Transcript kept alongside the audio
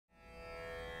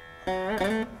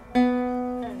Well,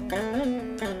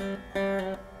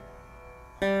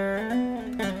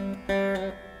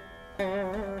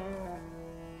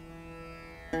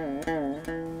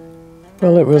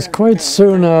 it was quite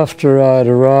soon after I'd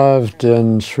arrived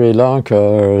in Sri Lanka,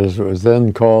 or as it was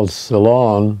then called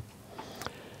Ceylon,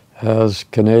 as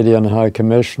Canadian High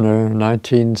Commissioner in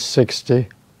 1960,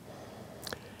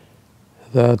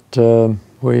 that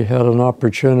we had an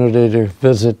opportunity to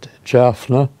visit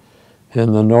Jaffna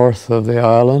in the north of the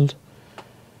island,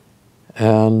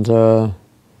 and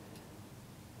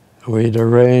we'd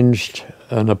arranged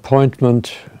an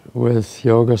appointment with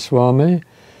Yogaswami,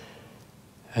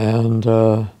 and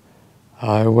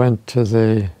I went to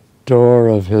the door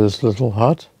of his little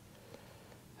hut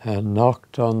and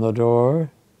knocked on the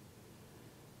door,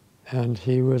 and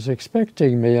he was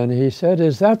expecting me, and he said,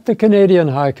 "Is that the Canadian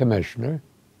High Commissioner?"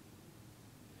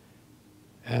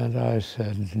 And I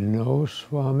said, "No,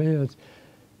 Swami, it's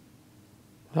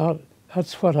not,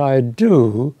 that's what I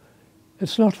do,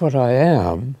 it's not what I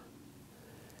am."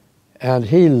 And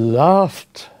he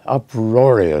laughed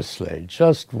uproariously,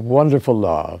 just wonderful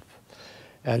laugh.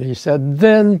 And he said,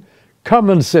 "Then come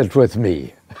and sit with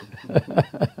me."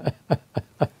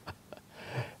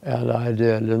 And I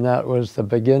did, and that was the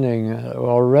beginning.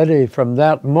 Already from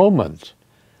that moment,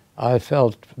 I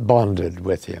felt bonded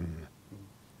with him.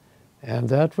 And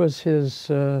that was his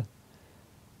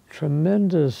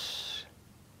tremendous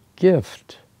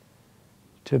gift,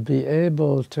 to be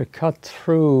able to cut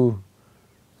through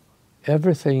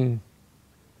everything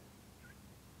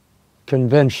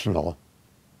conventional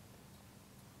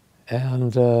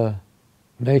and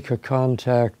make a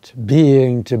contact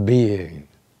being to being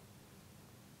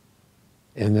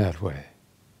in that way,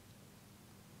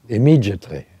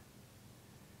 immediately.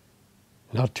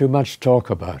 Not too much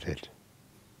talk about it.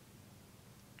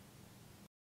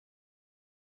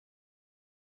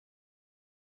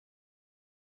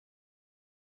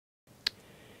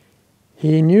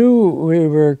 He knew we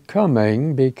were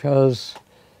coming because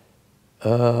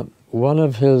one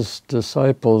of his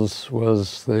disciples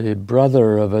was the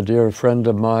brother of a dear friend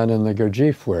of mine in the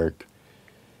Gurdjieff work,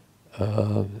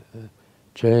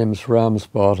 James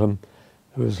Ramsbottom,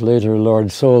 who was later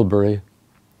Lord Salisbury.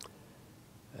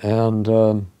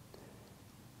 And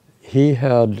he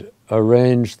had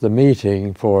arranged the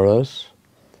meeting for us,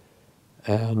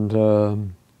 and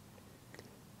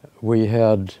we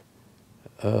had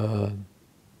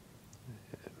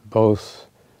both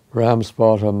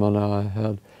Ramsbottom and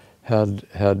I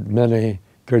had many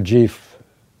Gurdjieff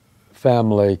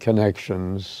family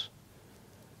connections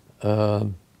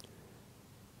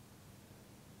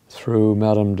through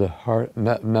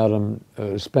Madame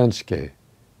Spensky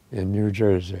in New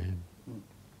Jersey.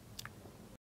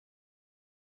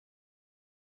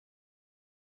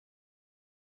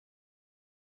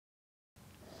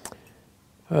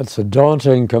 That's a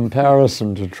daunting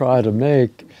comparison to try to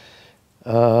make,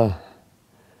 and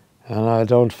I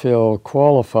don't feel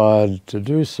qualified to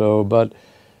do so, but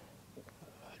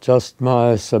just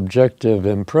my subjective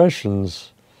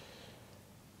impressions.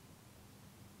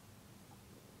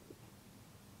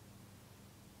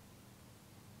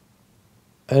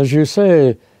 As you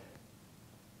say,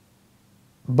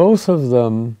 both of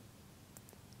them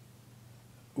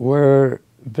were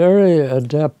very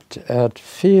adept at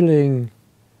feeling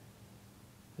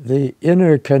the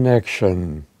inner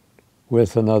connection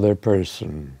with another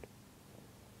person,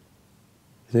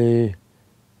 the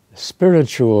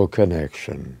spiritual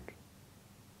connection,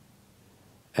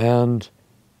 and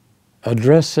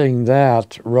addressing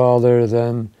that rather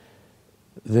than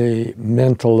the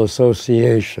mental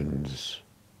associations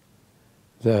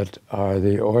that are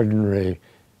the ordinary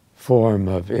form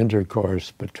of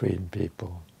intercourse between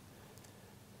people.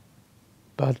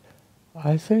 But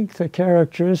I think the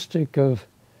characteristic of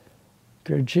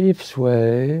Gurdjieff's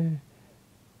way,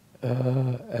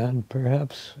 and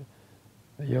perhaps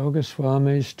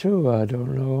Yogaswami's too, I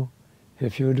don't know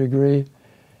if you'd agree,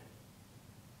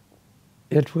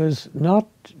 it was not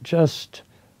just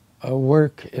a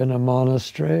work in a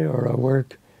monastery or a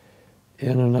work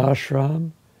in an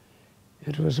ashram,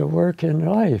 it was a work in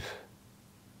life.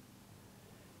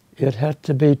 It had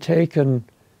to be taken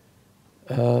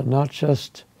not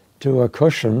just to a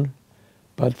cushion,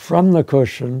 but from the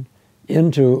cushion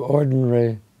into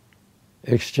ordinary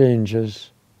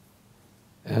exchanges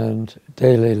and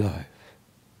daily life.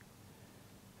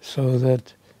 So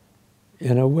that,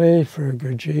 in a way, for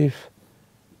Gurdjieff,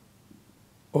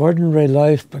 ordinary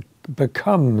life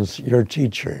becomes your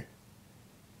teacher.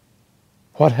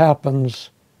 What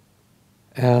happens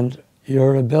and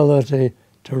your ability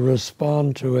to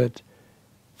respond to it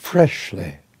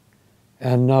freshly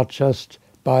and not just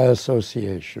by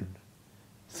association,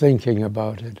 thinking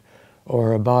about it,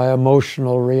 or by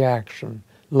emotional reaction,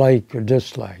 like or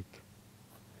dislike.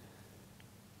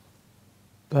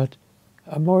 But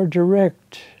a more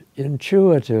direct,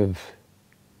 intuitive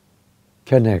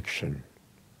connection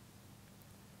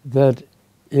that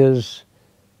is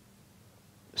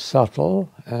subtle,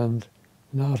 and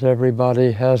not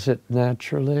everybody has it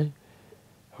naturally,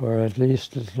 or at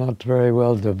least it's not very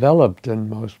well developed in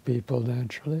most people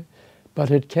naturally,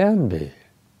 but it can be.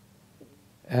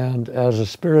 And as a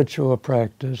spiritual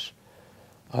practice,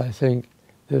 I think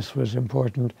this was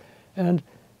important. And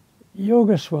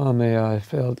Yogaswami, I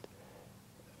felt,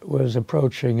 was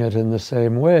approaching it in the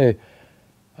same way.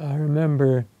 I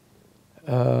remember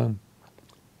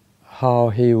how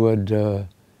he would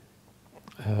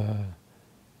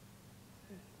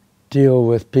deal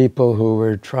with people who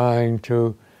were trying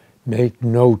to make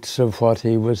notes of what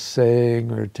he was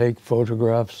saying, or take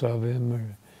photographs of him,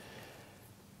 or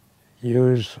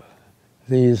use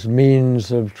these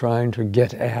means of trying to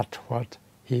get at what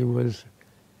he was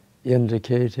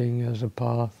indicating as a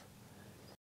path.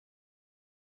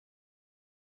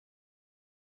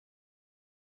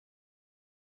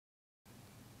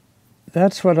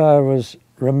 That's what I was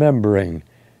remembering.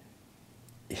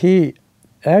 He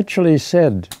actually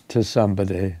said to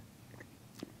somebody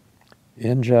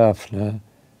in Jaffna,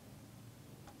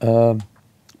 who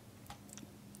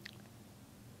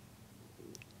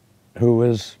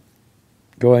was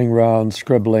going round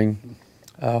scribbling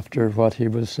after what he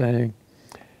was saying,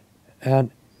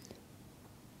 and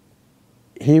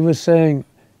he was saying,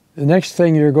 the next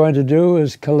thing you're going to do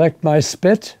is collect my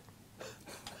spit.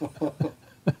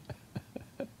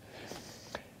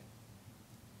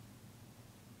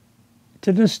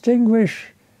 To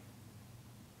distinguish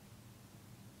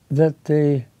that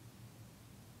the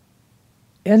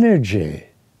energy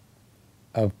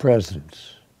of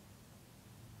presence,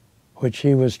 which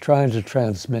he was trying to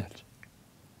transmit,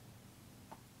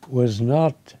 was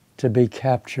not to be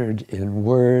captured in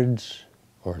words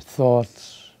or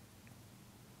thoughts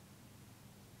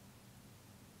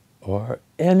or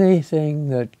anything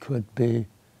that could be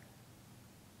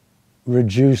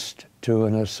reduced to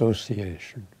an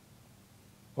association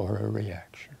or a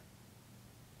reaction.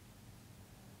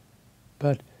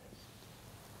 But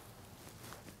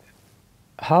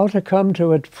how to come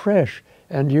to it fresh?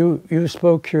 And you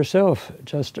spoke yourself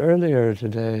just earlier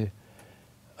today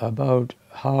about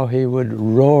how he would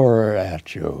roar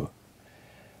at you.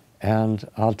 And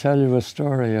I'll tell you a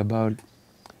story about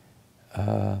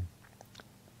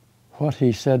what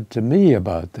he said to me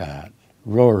about that,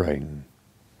 roaring.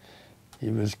 He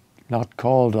was not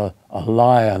called a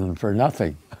lion for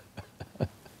nothing.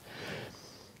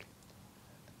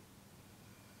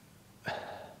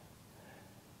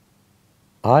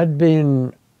 I'd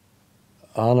been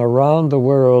on a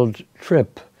round-the-world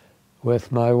trip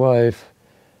with my wife.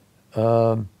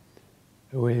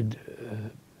 We'd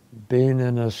been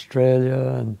in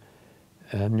Australia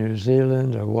and New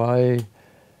Zealand, Hawaii,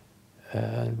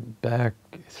 and back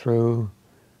through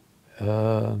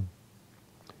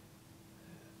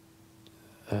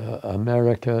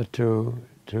America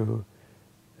to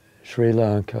Sri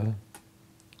Lanka.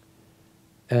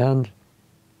 And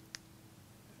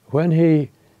when he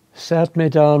sat me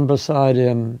down beside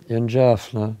him in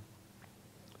Jaffna,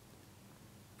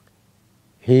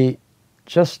 he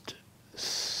just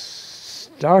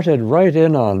started right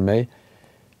in on me,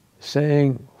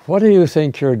 saying, "What do you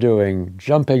think you're doing,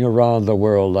 jumping around the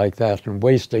world like that and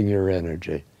wasting your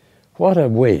energy? What a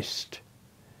waste.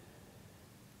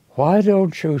 Why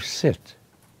don't you sit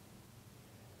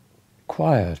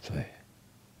quietly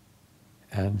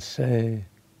and say,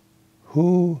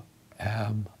 who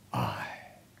am I?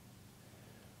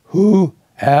 Who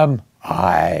am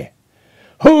I?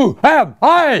 Who am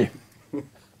I?"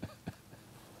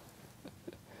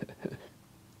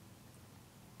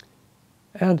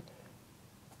 And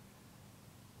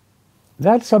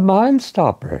that's a mind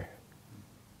stopper.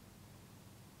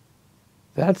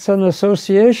 That's an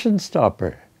association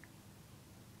stopper.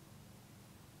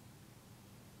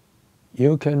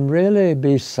 You can really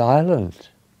be silent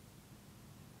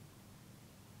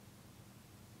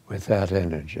with that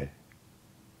energy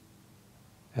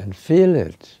and feel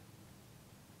it,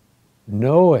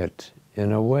 know it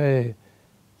in a way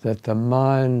that the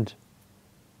mind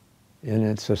in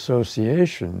its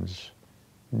associations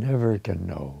never can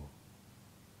know.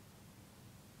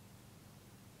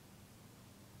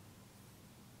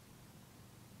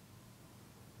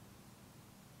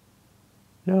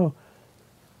 No,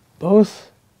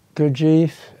 both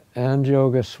Gurdjieff and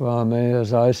Yogaswami,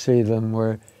 as I see them,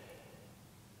 were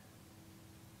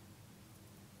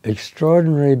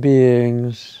extraordinary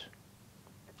beings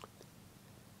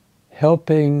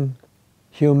helping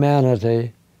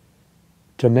humanity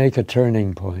to make a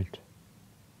turning point.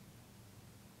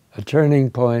 A turning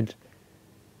point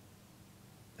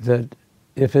that,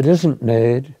 if it isn't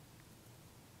made,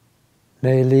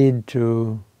 may lead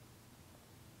to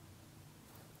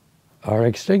our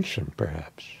extinction,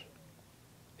 perhaps.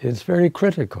 It's very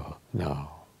critical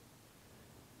now.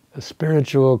 A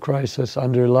spiritual crisis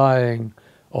underlying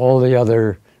all the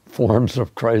other forms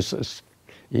of crisis,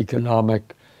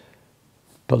 economic,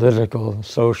 political,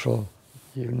 social,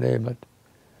 you name it.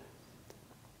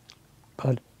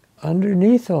 But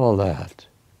underneath all that,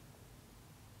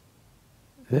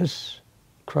 this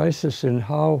crisis in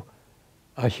how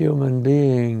a human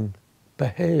being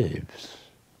behaves,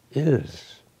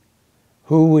 is,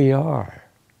 who we are,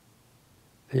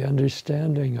 the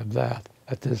understanding of that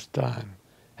at this time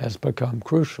has become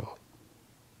crucial.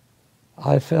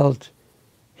 I felt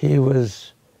he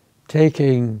was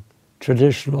taking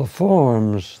traditional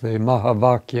forms, the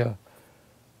Mahavakya,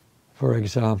 for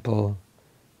example,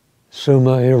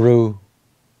 Summa Iru.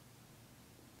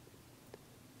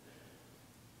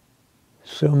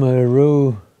 Summa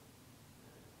Iru,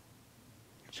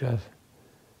 just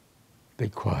be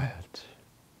quiet,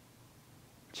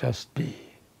 just be.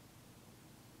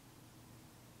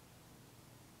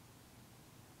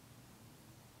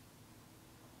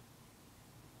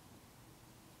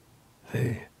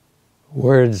 The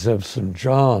words of St.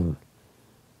 John,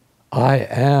 I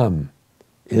am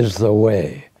is the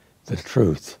way, the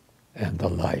truth, and the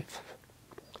life.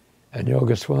 And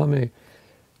Yogaswami,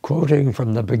 quoting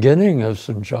from the beginning of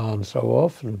St. John so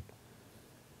often,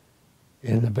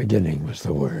 in the beginning was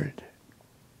the Word,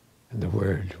 and the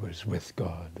Word was with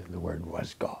God, and the Word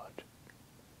was God.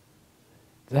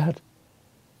 That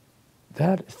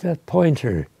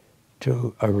pointer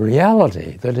to a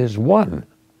reality that is one,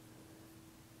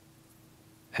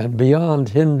 and beyond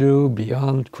Hindu,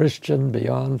 beyond Christian,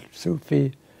 beyond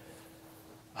Sufi.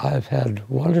 I've had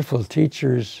wonderful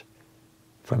teachers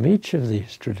from each of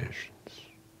these traditions.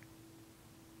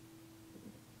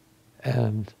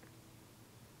 And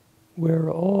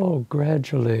we're all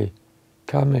gradually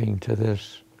coming to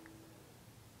this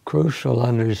crucial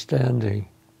understanding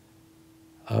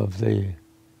of the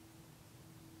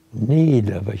need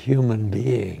of a human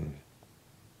being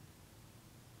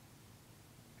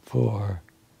for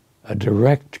a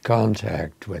direct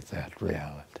contact with that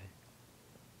reality.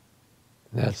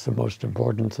 That's the most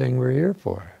important thing we're here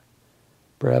for.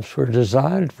 Perhaps we're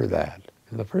designed for that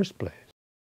in the first place.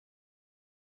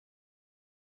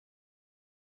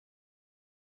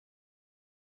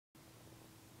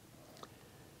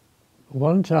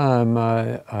 One time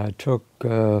I took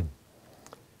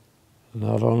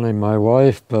not only my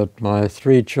wife but my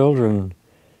 3 children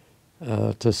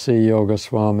to see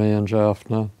Yogaswami in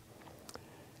Jaffna.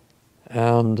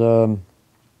 And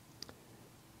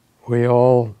we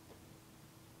all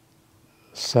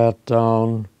sat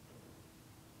down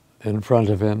in front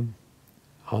of him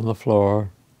on the floor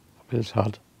of his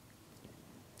hut.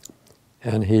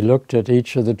 And he looked at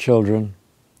each of the children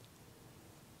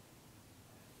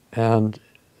and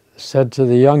said to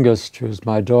the youngest, who's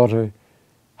my daughter,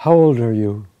 "How old are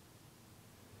you?"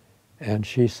 And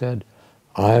she said,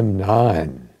 "I'm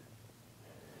 9.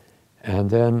 And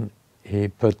then he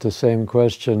put the same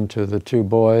question to the 2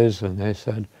 boys, and they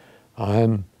said,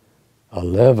 "I'm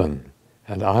 11,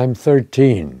 and I'm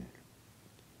 13.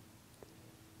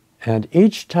 And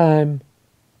each time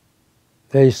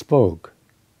they spoke,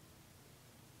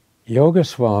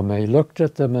 Yogaswami looked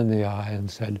at them in the eye and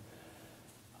said,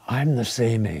 "I'm the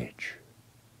same age."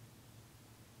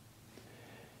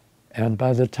 And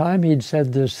by the time he'd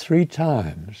said this 3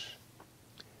 times,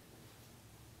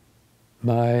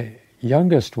 my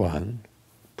youngest one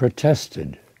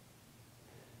protested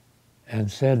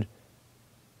and said,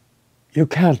 "You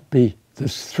can't be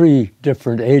this 3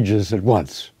 different ages at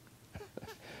once."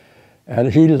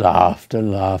 And he laughed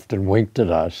and laughed and winked at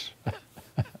us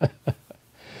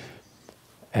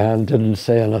and didn't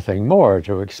say anything more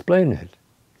to explain it.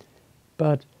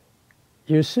 But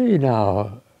you see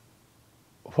now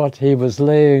what he was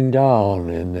laying down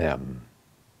in them,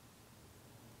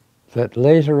 that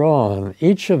later on,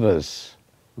 each of us,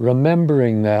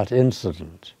 remembering that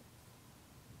incident,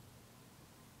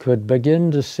 could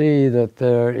begin to see that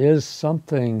there is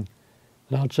something,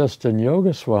 not just in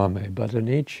Yogaswami, but in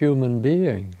each human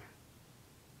being,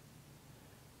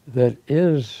 that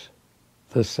is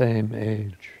the same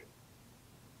age,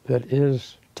 that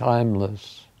is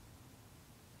timeless,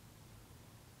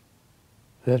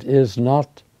 that is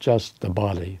not just the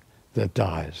body that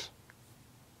dies.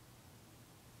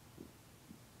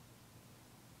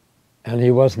 And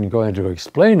he wasn't going to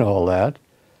explain all that.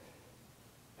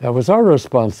 That was our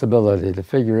responsibility to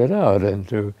figure it out and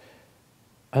to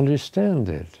understand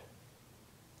it,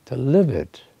 to live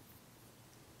it.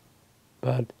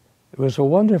 But it was a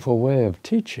wonderful way of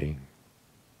teaching.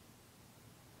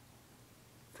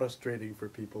 Frustrating for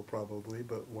people probably,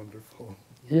 but wonderful.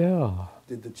 Yeah.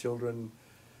 Did the children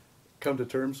come to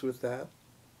terms with that?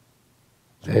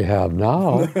 They have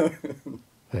now.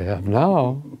 They have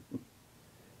now.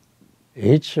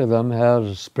 Each of them has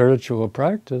a spiritual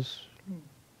practice.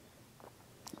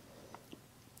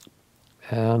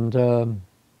 And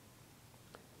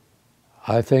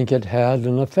I think it had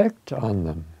an effect on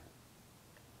them.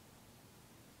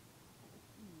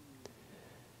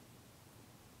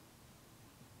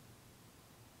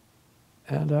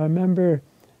 And I remember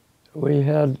we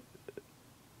had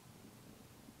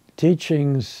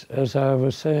teachings, as I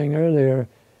was saying earlier,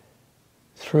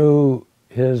 through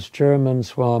his German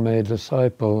Swami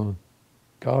disciple,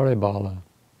 Garibala.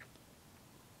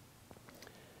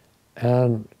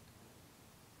 And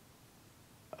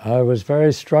I was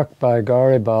very struck by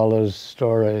Garibala's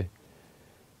story,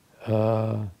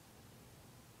 as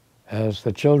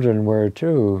the children were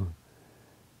too,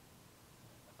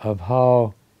 of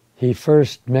how he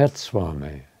first met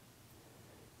Swami,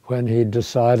 when he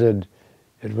decided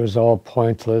it was all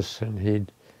pointless and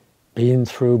he'd been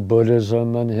through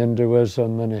Buddhism and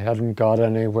Hinduism and he hadn't got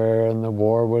anywhere and the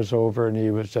war was over and he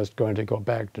was just going to go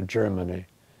back to Germany.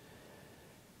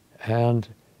 And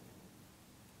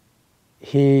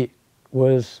he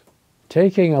was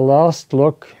taking a last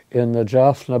look in the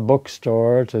Jaffna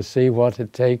bookstore to see what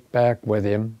he'd take back with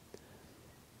him.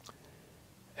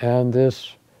 And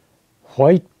this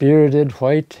white-bearded,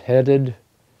 white-headed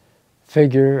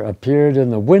figure appeared in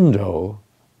the window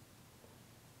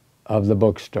of the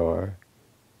bookstore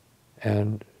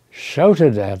and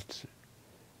shouted at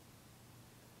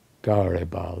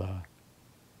Garibala,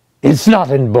 "It's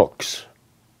not in books!"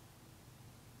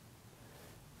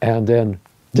 And then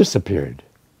disappeared.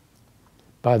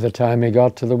 By the time he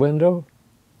got to the window,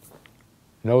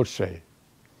 no say.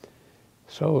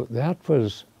 So that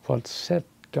was what set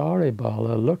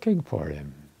Garibala looking for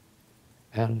him.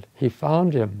 And he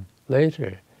found him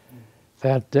later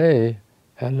that day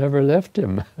and never left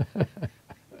him. It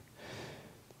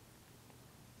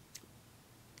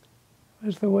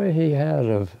was the way he had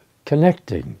of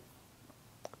connecting.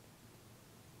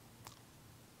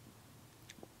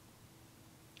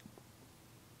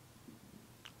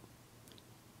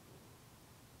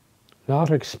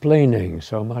 Not explaining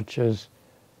so much as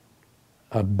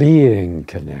a being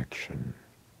connection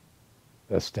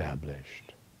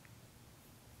established.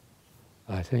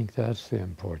 I think that's the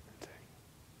important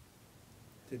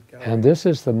thing. And this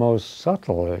is the most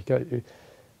subtle.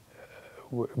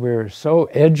 We're so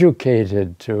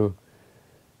educated to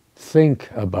think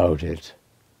about it,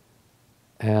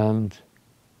 and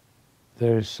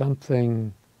there's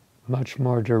something much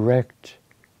more direct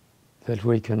that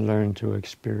we can learn to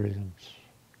experience.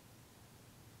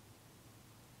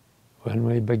 When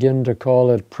we begin to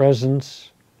call it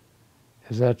presence,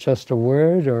 is that just a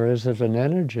word or is it an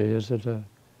energy? Is it a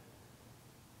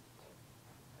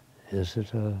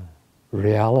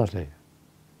reality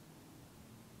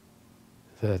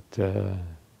that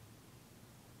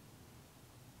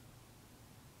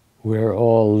we're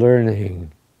all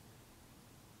learning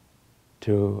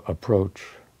to approach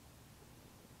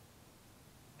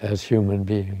as human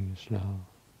beings now?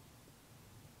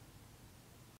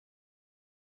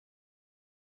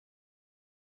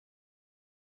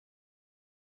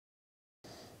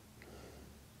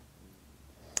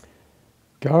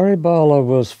 Garibala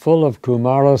was full of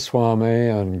Kumaraswami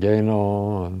and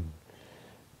Geno and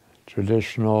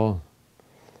traditional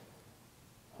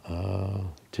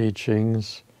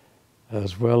teachings,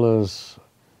 as well as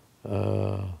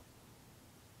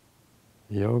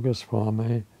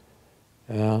Yogaswami.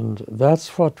 And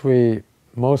that's what we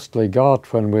mostly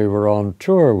got when we were on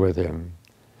tour with him.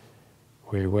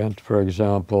 We went, for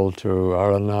example, to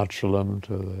Arunachalam,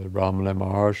 to the Ramana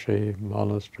Maharshi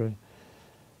monastery,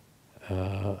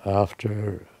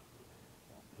 after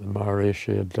the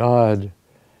Maharishi had died.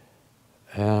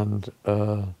 And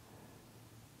there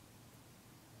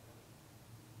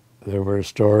were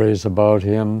stories about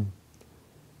him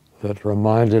that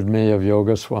reminded me of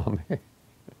Yogaswami.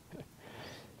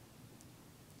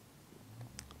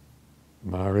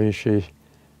 Maharishi,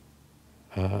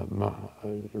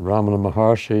 Ramana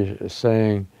Maharshi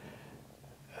saying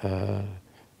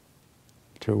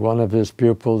to one of his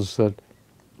pupils that,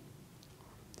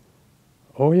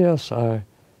 "Oh yes, I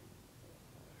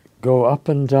go up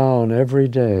and down every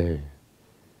day.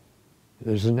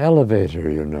 There's an elevator,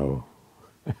 you know."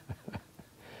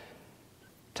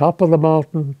 top of the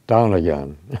mountain, down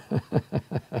again.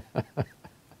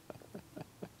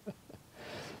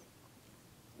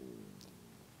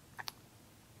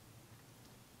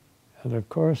 And of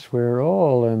course, we're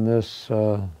all in this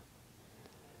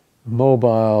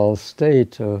mobile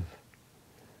state of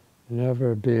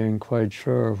never being quite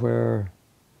sure where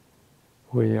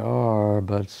we are,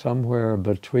 but somewhere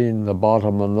between the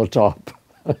bottom and the top.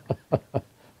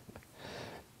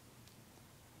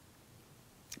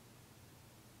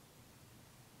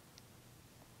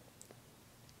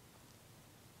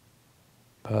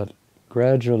 But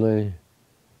gradually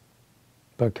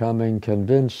becoming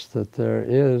convinced that there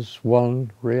is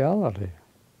one reality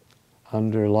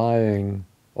underlying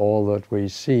all that we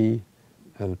see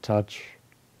and touch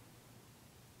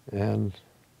and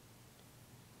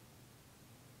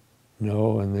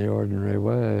know in the ordinary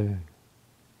way.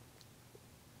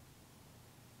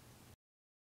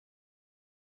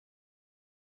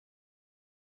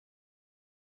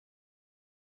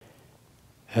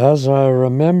 As I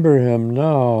remember him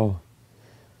now,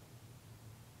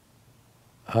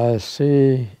 I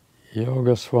see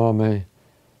Yogaswami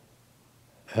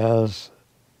as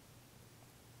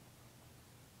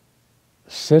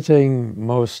sitting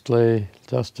mostly,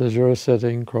 just as you're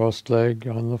sitting, cross-legged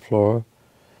on the floor,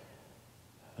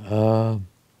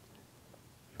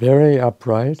 very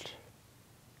upright,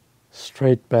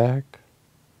 straight back,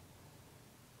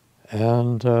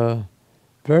 and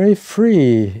very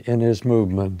free in his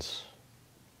movements,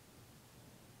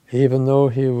 even though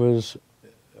he was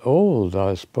old.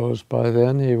 I suppose by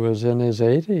then he was in his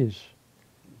 80s.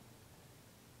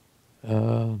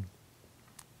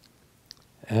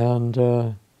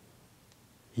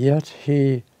 Yet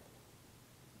he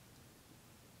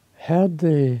had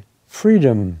the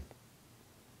freedom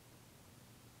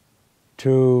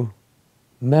to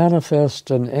manifest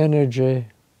an energy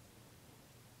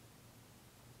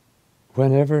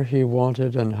whenever he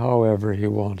wanted and however he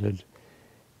wanted.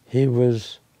 He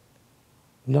was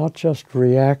not just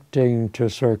reacting to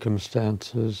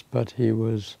circumstances, but he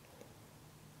was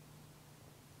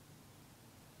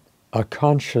a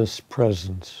conscious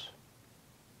presence.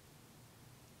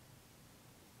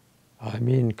 I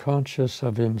mean conscious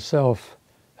of himself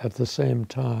at the same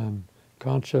time,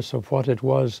 conscious of what it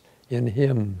was in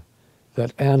him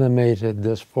that animated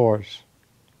this force.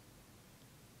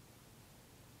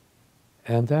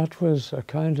 And that was a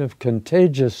kind of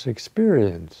contagious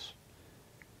experience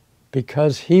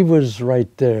because he was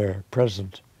right there,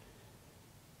 present.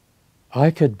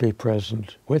 I could be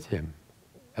present with him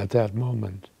at that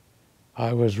moment.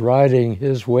 I was riding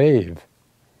his wave.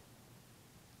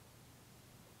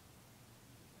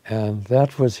 And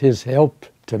that was his help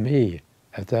to me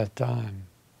at that time.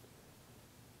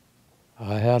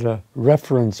 I had a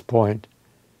reference point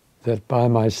that by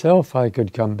myself I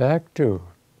could come back to,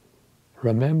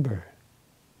 remember,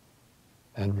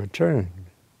 and return.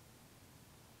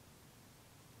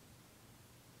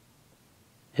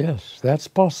 Yes, that's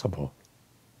possible.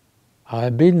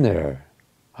 I've been there.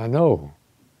 I know.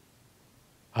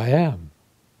 I am.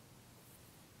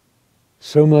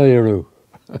 Sumayiru.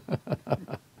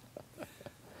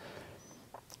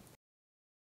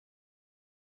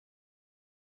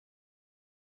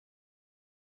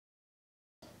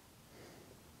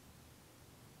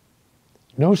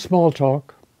 No small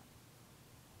talk.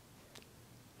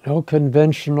 No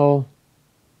conventional,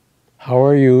 how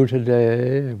are you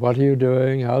today? What are you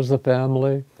doing? How's the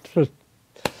family?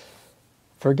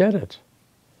 Forget it.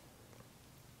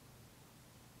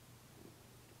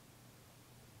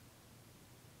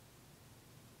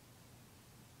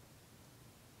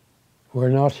 We're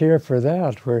not here for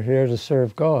that. We're here to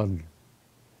serve God.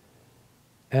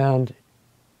 And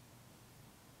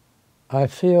I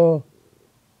feel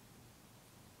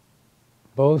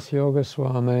both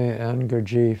Yogaswami and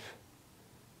Gurdjieff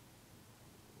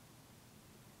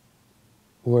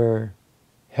were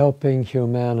helping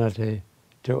humanity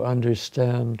to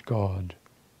understand God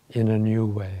in a new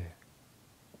way.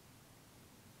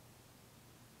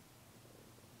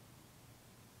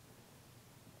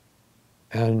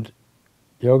 And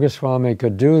Yogaswami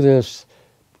could do this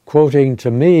quoting to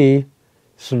me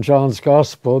St. John's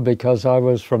Gospel because I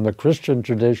was from the Christian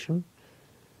tradition,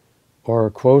 or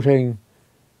quoting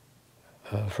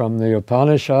from the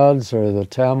Upanishads or the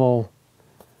Tamil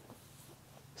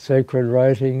sacred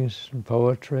writings and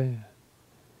poetry.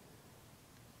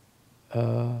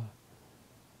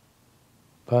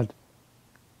 But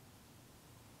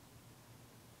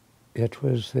it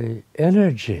was the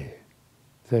energy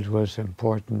that was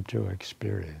important to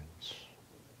experience.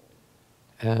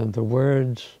 And the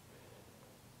words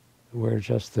were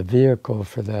just the vehicle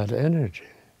for that energy.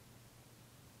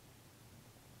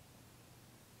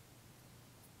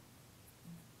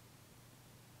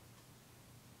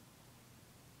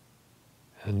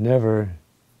 and never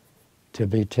to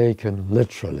be taken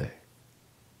literally.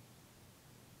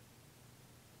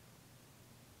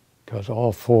 Because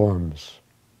all forms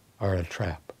are a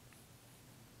trap.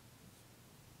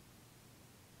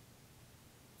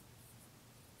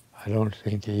 I don't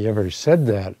think he ever said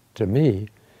that to me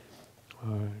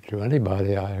or to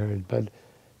anybody I heard, but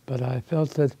I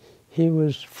felt that he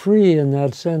was free in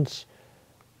that sense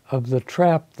of the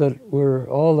trap that we're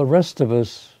all the rest of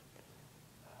us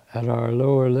at our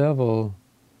lower level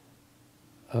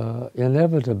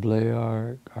inevitably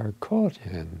are caught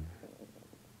in.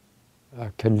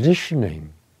 Our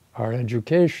conditioning, our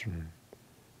education,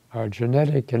 our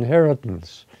genetic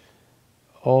inheritance,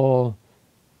 all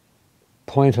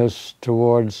point us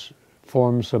towards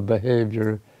forms of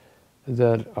behavior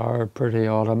that are pretty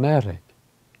automatic.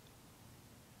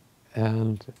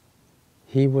 And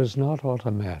he was not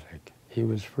automatic, he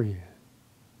was free.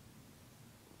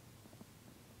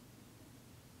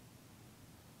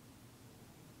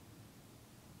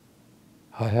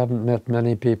 I haven't met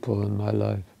many people in my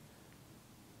life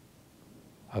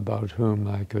about whom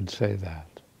I could say that.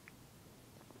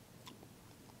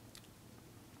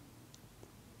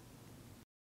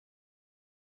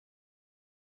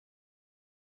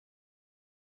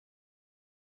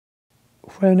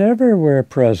 Whenever we're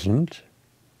present,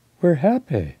 we're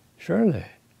happy, surely.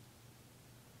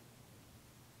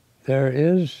 There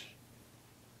is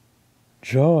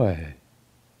joy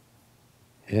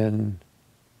in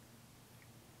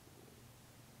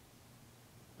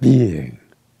being,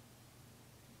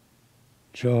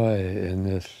 joy in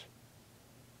this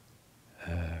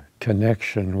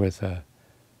connection with a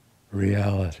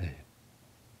reality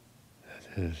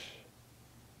that is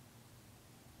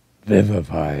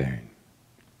vivifying.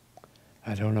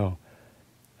 I don't know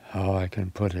how I can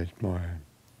put it more.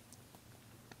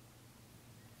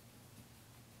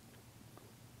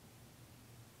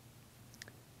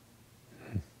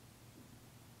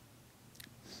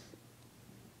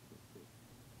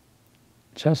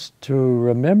 Just to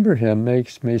remember him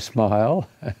makes me smile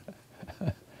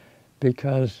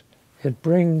because it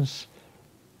brings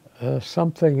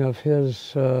something of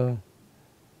his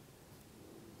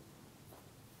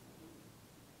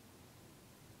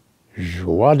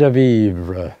joie de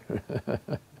vivre,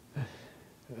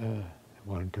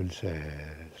 one could say,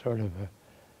 sort of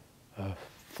a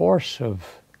force of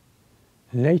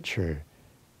nature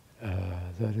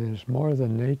that is more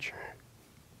than nature.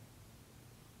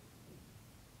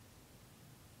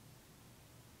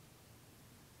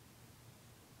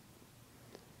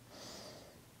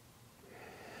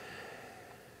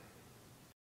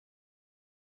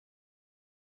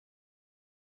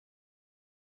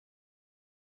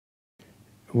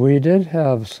 We did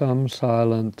have some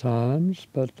silent times,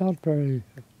 but not very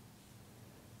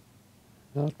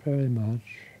much.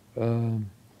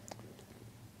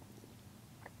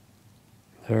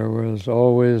 There was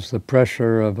always the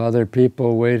pressure of other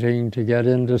people waiting to get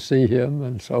in to see him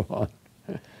and so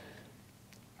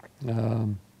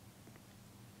on.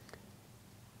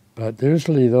 But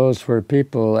usually those were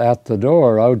people at the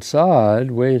door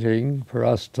outside waiting for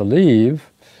us to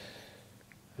leave,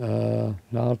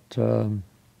 not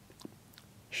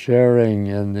sharing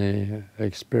in the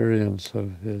experience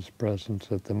of his presence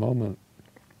at the moment.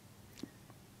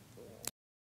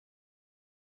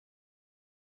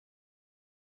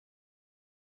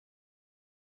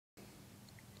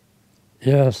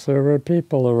 Yes, there were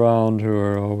people around who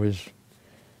were always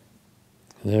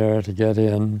there to get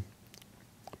in,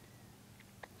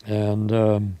 and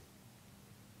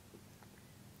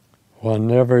one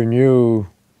never knew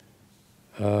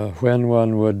when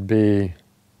one would be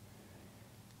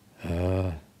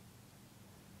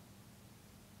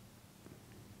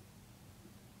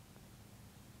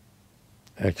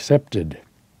accepted.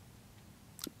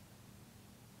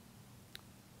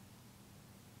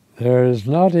 There is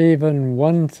not even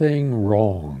one thing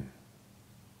wrong.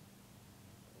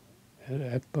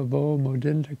 Epavo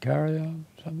modinta karya,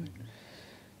 something.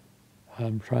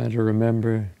 I'm trying to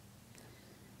remember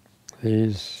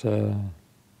these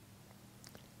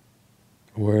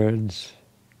words.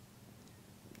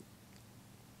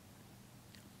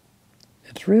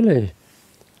 It's really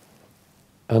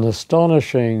an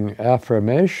astonishing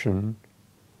affirmation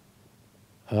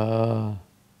at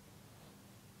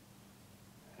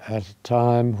a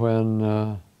time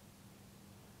when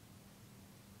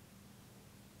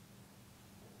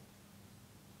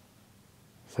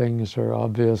things are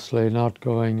obviously not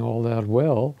going all that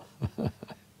well.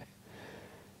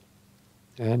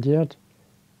 And yet,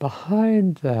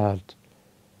 behind that,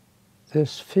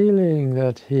 this feeling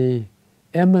that he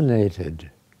emanated,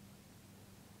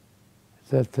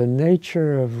 that the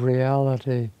nature of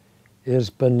reality is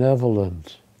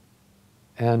benevolent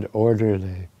and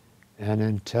orderly and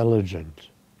intelligent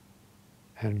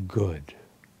and good.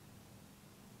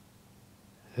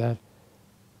 That's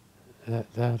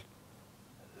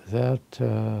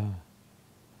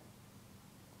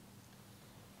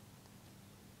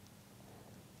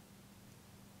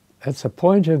a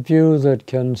point of view that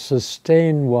can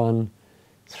sustain one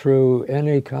through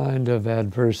any kind of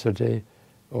adversity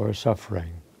or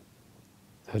suffering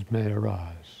that may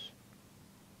arise.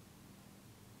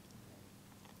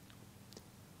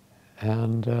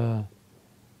 And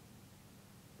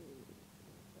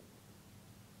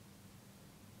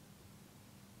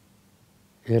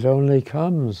it only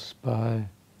comes by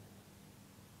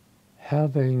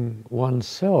having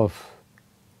oneself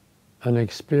an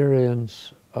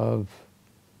experience of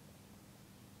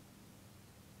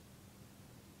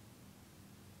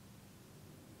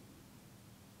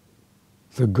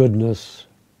the goodness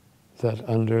that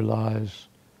underlies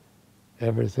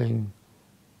everything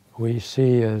we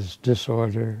see as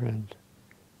disorder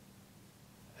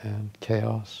and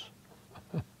chaos.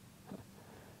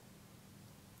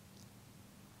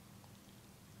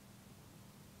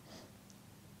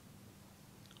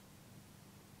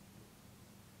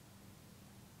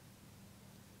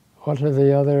 What are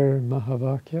the other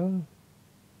Mahavakya?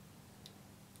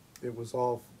 It was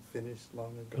all finished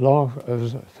long ago. It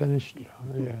was finished,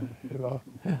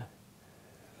 yeah,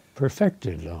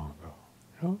 perfected long ago.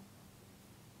 No?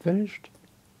 Finished?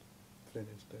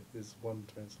 Finished is one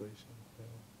translation.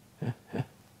 Yeah.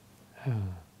 Nam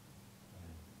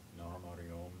Hari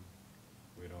Om,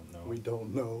 we don't know. We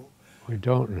don't know. We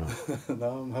don't know.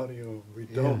 Nam Hari Om, we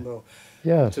don't know.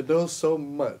 Yes. To know so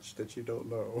much that you don't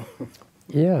know.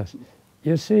 Yes.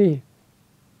 You see,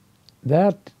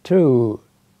 that too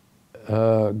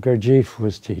Gurdjieff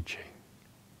was teaching.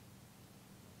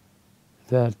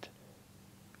 That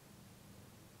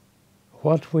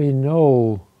what we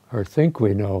know or think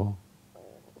we know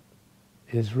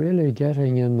is really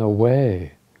getting in the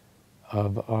way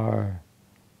of our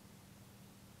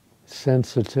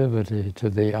sensitivity to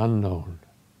the unknown.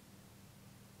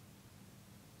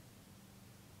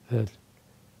 That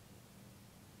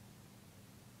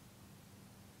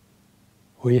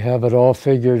we have it all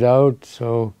figured out,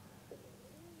 so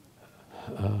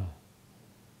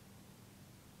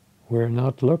we're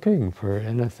not looking for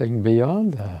anything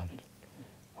beyond that.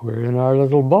 We're in our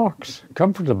little box,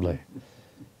 comfortably,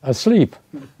 asleep.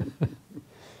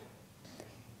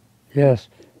 Yes,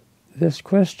 this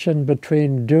question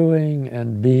between doing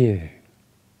and being.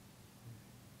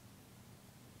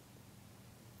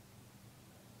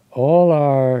 All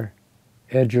our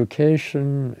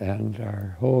education and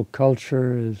our whole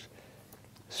culture is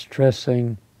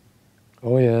stressing,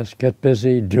 oh yes, get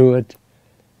busy, do it,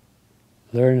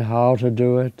 learn how to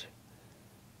do it,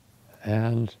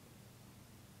 and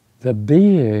the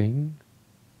being,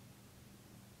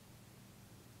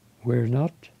 we're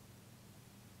not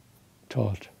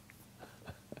taught.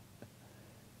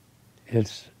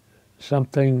 It's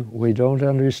something we don't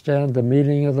understand the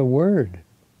meaning of the word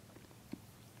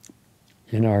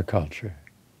in our culture.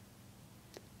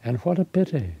 And what a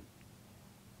pity,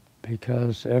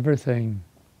 because everything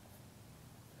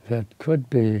that could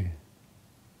be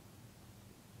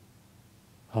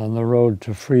on the road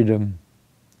to freedom,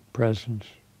 presence,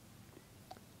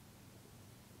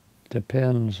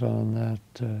 depends on that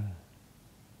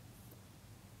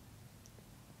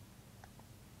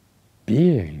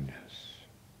beingness.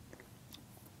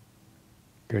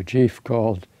 Gurdjieff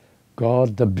called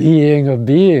God the being of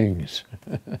beings.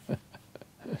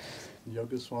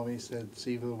 Yogaswami said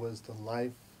Siva was the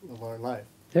life of our life.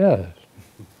 Yes,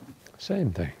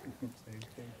 same thing. Same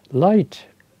thing. Light,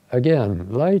 again,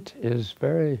 light is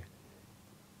very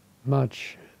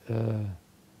much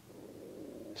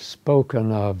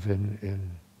spoken of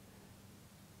in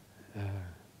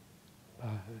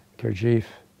Gurdjieff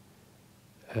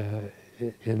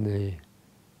in the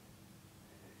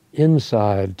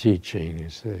inside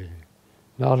teachings,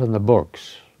 not in the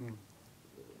books.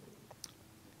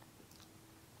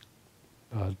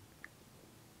 But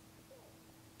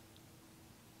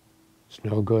it's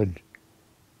no good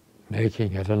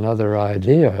making it another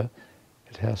idea.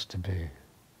 It has to be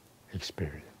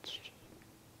experienced.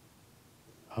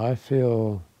 I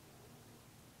feel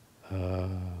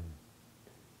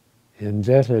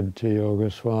indebted to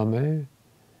Yogaswami,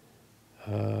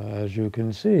 as you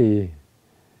can see,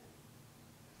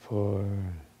 for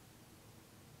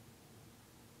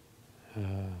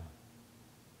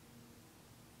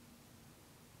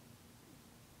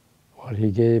what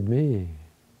he gave me.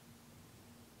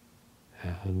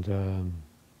 And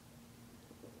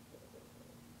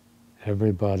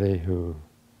everybody who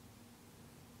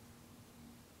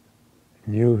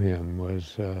knew him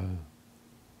was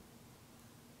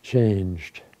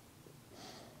changed.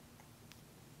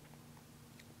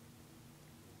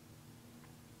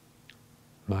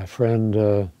 My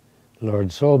friend Lord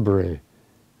Solbury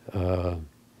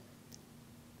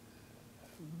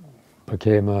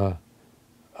became a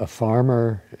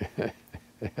farmer,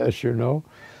 as you know,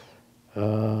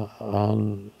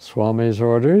 on Swami's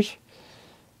orders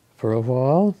for a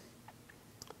while.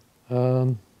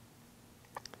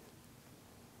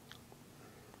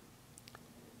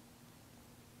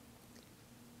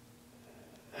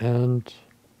 And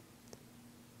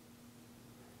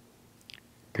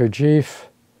Gurdjieff,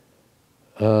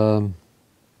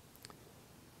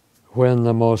 when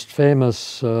the most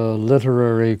famous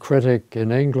literary critic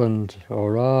in England,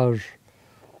 Orage,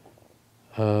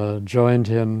 joined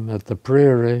him at the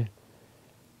Priory,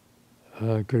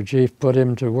 Gurdjieff put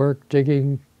him to work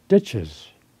digging ditches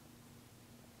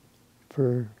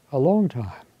for a long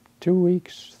time, 2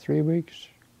 weeks, 3 weeks.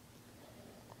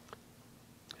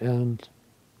 And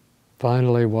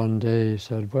finally one day he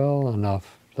said, well,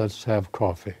 enough, let's have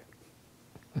coffee.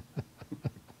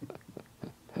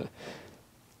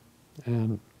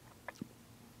 And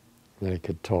they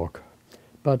could talk.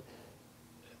 But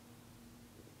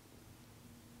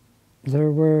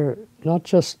there were not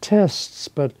just tests,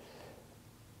 but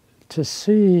to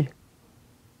see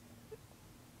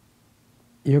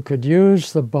you could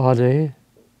use the body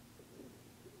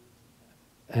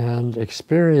and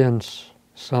experience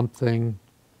something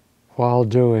while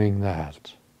doing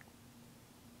that,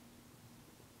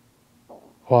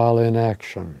 while in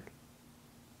action,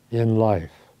 in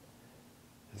life,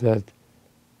 that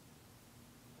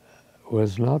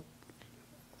was not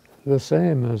the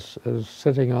same as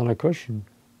sitting on a cushion.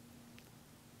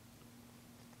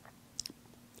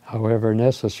 However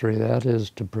necessary that is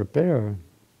to prepare.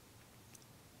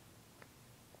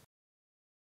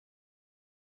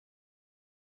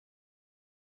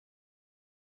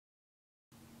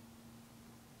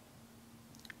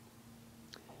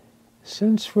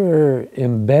 Since we're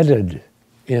embedded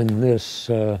in this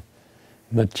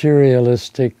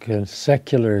materialistic and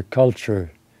secular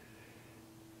culture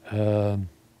that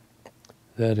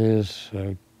is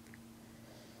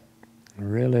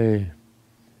really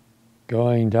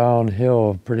going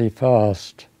downhill pretty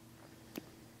fast,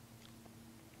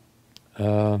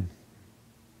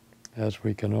 as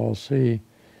we can all see,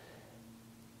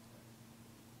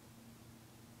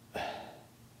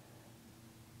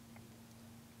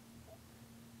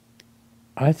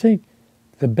 I think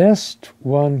the best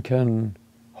one can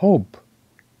hope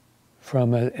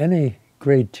from any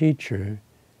great teacher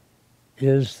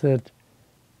is that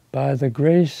by the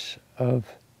grace of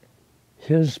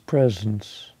his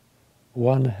presence,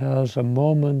 one has a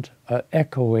moment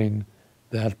echoing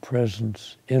that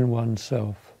presence in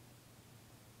oneself,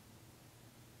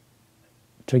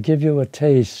 to give you a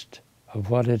taste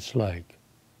of what it's like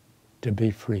to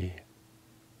be free,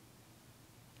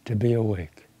 to be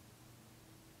awake.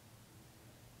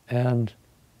 And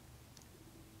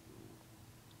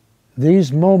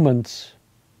these moments,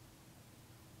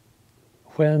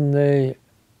 when they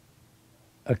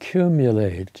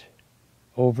accumulate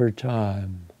over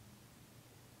time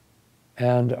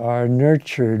and are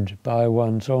nurtured by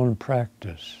one's own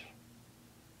practice,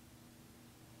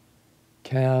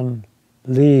 can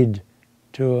lead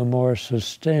to a more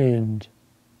sustained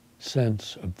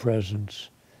sense of presence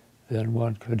than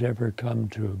one could ever come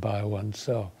to by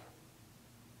oneself.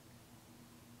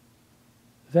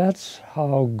 That's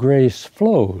how grace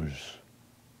flows.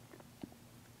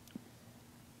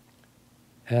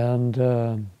 And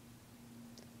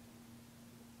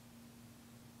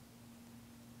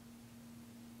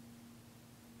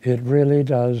it really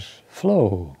does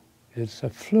flow. It's a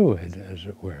fluid, as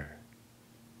it were,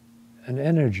 an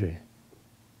energy,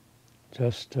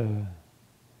 just a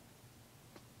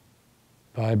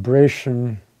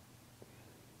vibration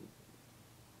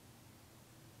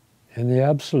in the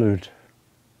absolute,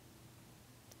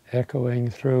 echoing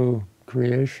through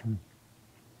creation,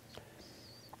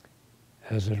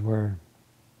 as it were.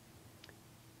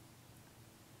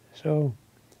 So,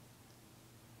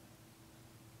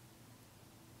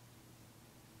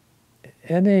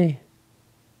 any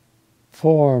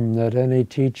form that any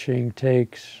teaching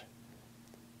takes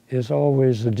is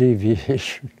always a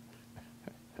deviation,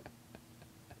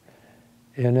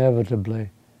 inevitably.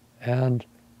 And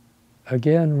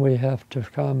again, we have to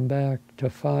come back to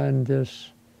find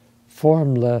this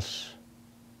formless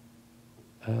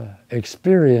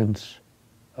experience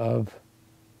of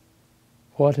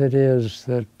what it is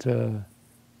that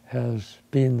has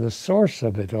been the source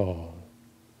of it all.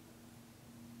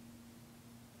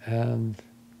 And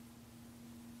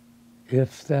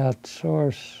if that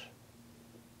source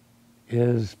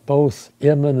is both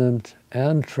immanent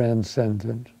and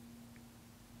transcendent,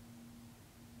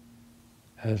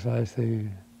 as I think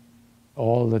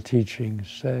all the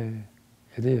teachings say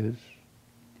it is,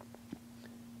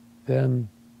 then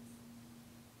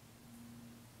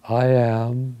I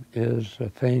am is a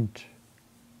faint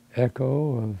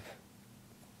echo of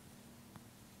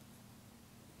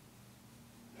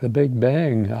the Big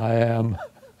Bang. I am.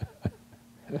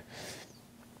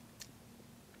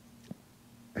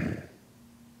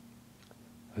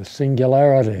 The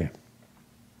singularity,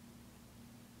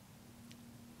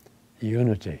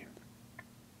 unity.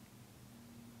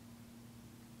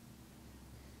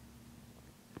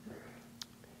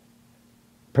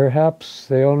 Perhaps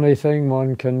the only thing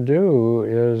one can do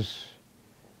is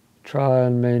try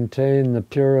and maintain the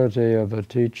purity of a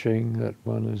teaching that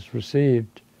one has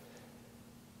received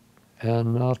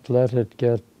and not let it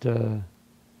get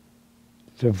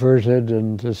diverted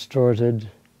and distorted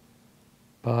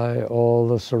by all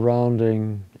the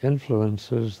surrounding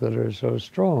influences that are so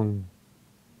strong.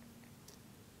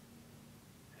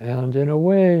 And in a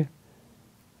way,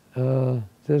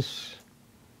 this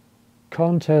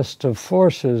contest of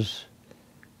forces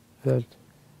that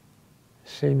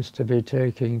seems to be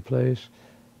taking place,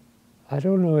 I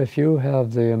don't know if you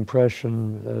have the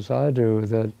impression, as I do,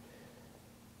 that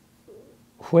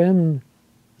when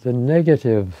the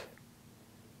negative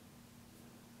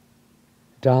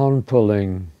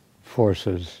down-pulling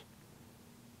forces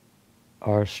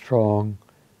are strong,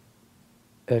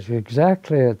 it's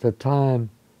exactly at the time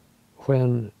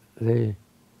when the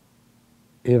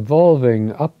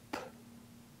evolving up-going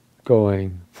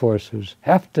forces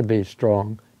have to be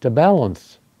strong to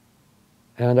balance,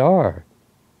 and are.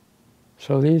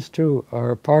 So these two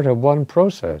are part of one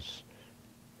process.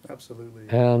 Absolutely.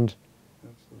 And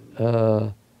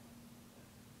Absolutely.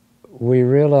 We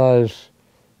realize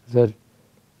that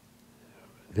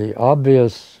the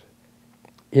obvious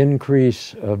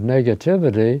increase of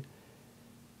negativity,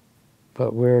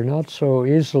 but we're not so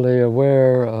easily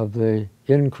aware of the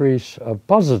increase of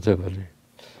positivity.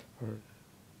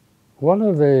 One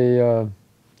of the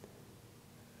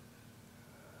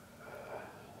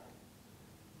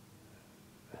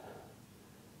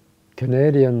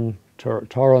Canadian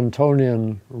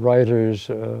Torontonian writers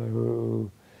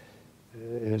who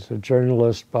is a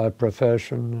journalist by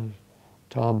profession,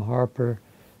 Tom Harper,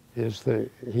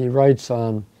 he writes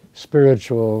on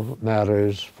spiritual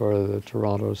matters for the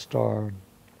Toronto Star.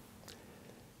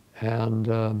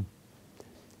 And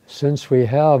since we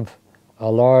have a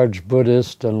large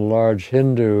Buddhist and a large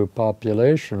Hindu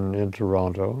population in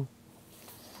Toronto,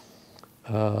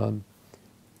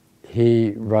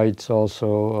 he writes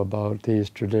also about these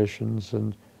traditions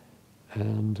and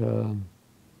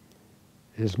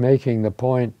is making the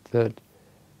point that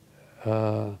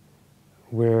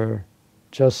we're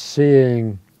just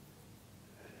seeing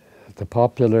at the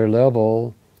popular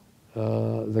level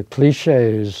the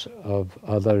cliches of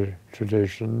other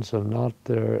traditions and not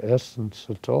their essence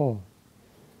at all.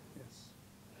 Yes.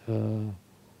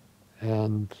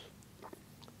 And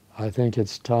I think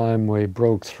it's time we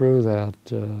broke through that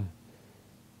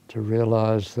to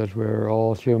realize that we're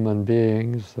all human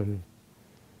beings.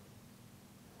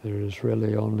 There is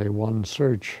really only one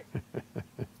search.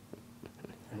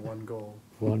 And one goal.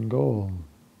 One goal.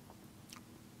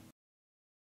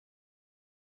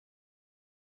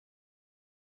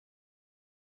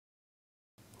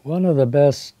 One of the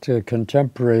best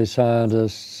contemporary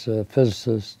scientists,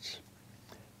 physicists,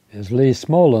 is Lee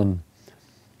Smolin.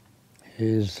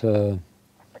 He's on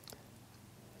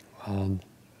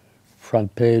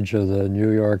front page of the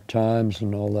New York Times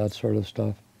and all that sort of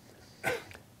stuff.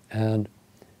 And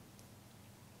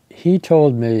he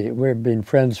told me, we've been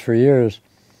friends for years,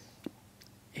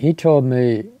 he told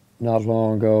me not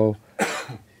long ago,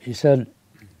 he said,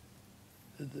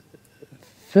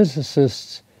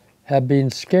 physicists have been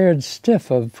scared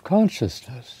stiff of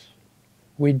consciousness.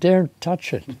 We daren't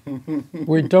touch it.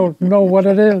 We don't know what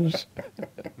it is.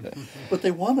 But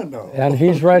they want to know. And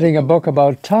he's writing a book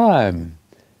about time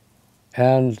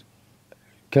and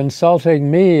consulting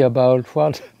me about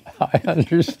what I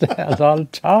understand on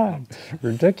time.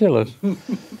 Ridiculous.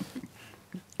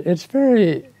 It's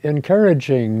very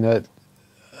encouraging that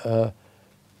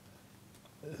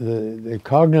the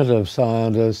cognitive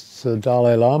scientists the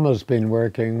Dalai Lama's been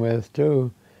working with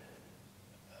too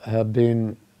have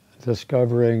been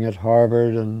discovering at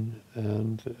Harvard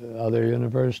and other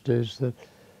universities that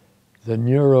the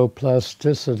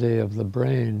neuroplasticity of the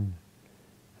brain,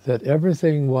 that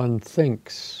everything one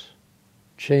thinks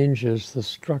changes the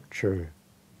structure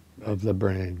of the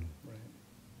brain.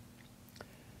 Right.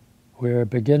 We're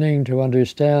beginning to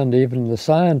understand, even the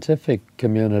scientific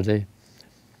community,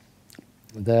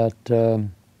 that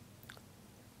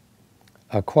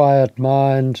a quiet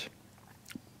mind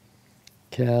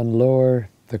can lower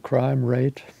the crime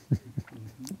rate,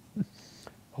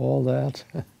 all that.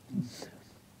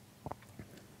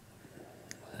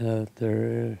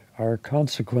 There are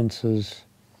consequences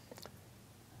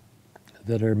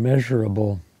that are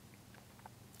measurable,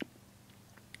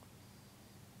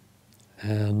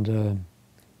 and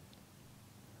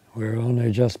we're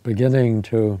only just beginning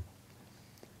to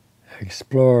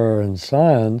explore in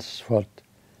science what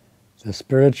the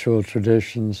spiritual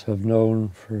traditions have known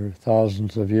for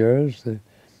thousands of years, that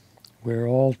we're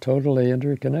all totally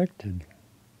interconnected.